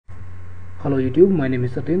Hello YouTube, my name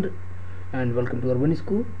is Satendra and welcome to Urban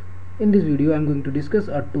School. In this video I am going to discuss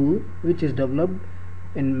a tool which is developed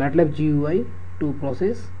in Matlab GUI to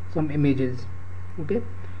process some images. Okay,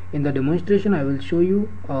 in the demonstration I will show you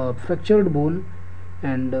a fractured bone,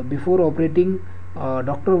 and before operating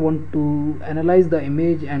doctor want to analyze the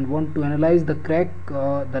image and want to analyze the crack,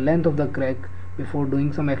 the length of the crack before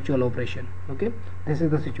doing some actual operation. Okay, this is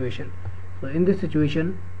the situation. So in this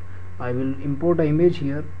situation I will import an image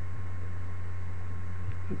here.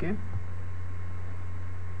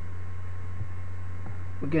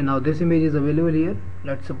 Okay, now this image is available here.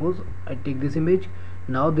 Let's suppose I take this image.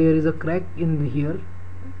 Now there is a crack in here,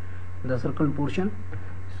 the circle portion.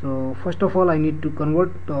 So first of all I need to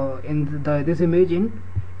convert this image in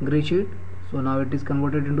gray shade. So now it is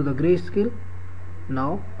converted into the gray scale.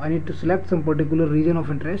 Now I need to select some particular region of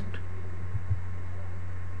interest.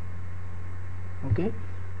 Okay,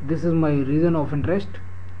 this is my region of interest.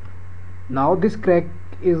 Now this crack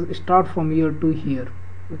is start from here to here.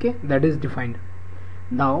 Okay, that is defined.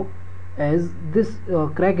 Now as this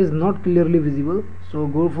crack is not clearly visible, so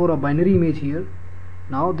go for a binary image here.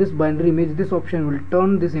 Now this binary image, this option will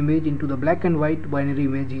turn this image into the black and white binary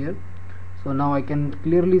image here. So now I can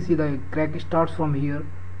clearly see the crack starts from here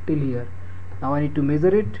till here. Now I need to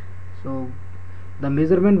measure it. So the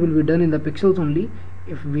measurement will be done in the pixels only.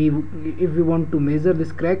 If we want to measure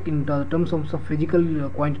this crack in terms of some physical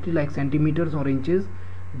quantity like centimeters or inches,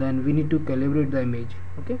 then we need to calibrate the image.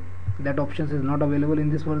 Okay, that option is not available in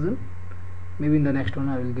this version. Maybe in the next one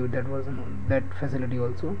I will give that version, that facility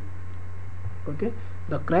also. Okay,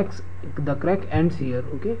 the crack ends here.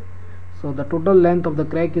 Okay, so the total length of the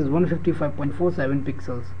crack is 155.47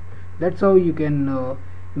 pixels. That's how you can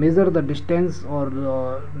measure the distance or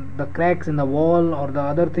the cracks in the wall or the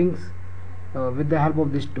other things with the help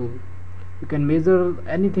of this tool. You can measure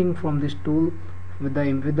anything from this tool with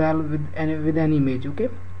any image. Okay,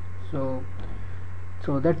 so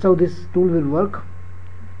that's how this tool will work.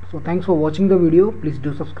 So thanks for watching the video. Please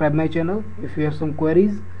do subscribe my channel. If you have some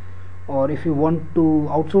queries, or if you want to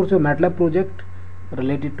outsource your Matlab project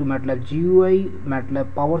related to Matlab GUI,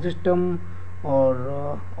 Matlab power system,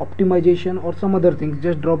 or optimization or some other things,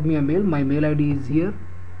 just drop me a mail. My mail ID is here,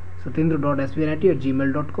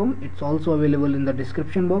 satendra.svnit@gmail.com. it's also available in the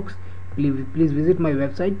description box. Please visit my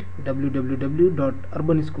website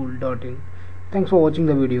www.urbanschool.in. Thanks for watching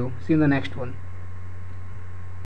the video. See you in the next one.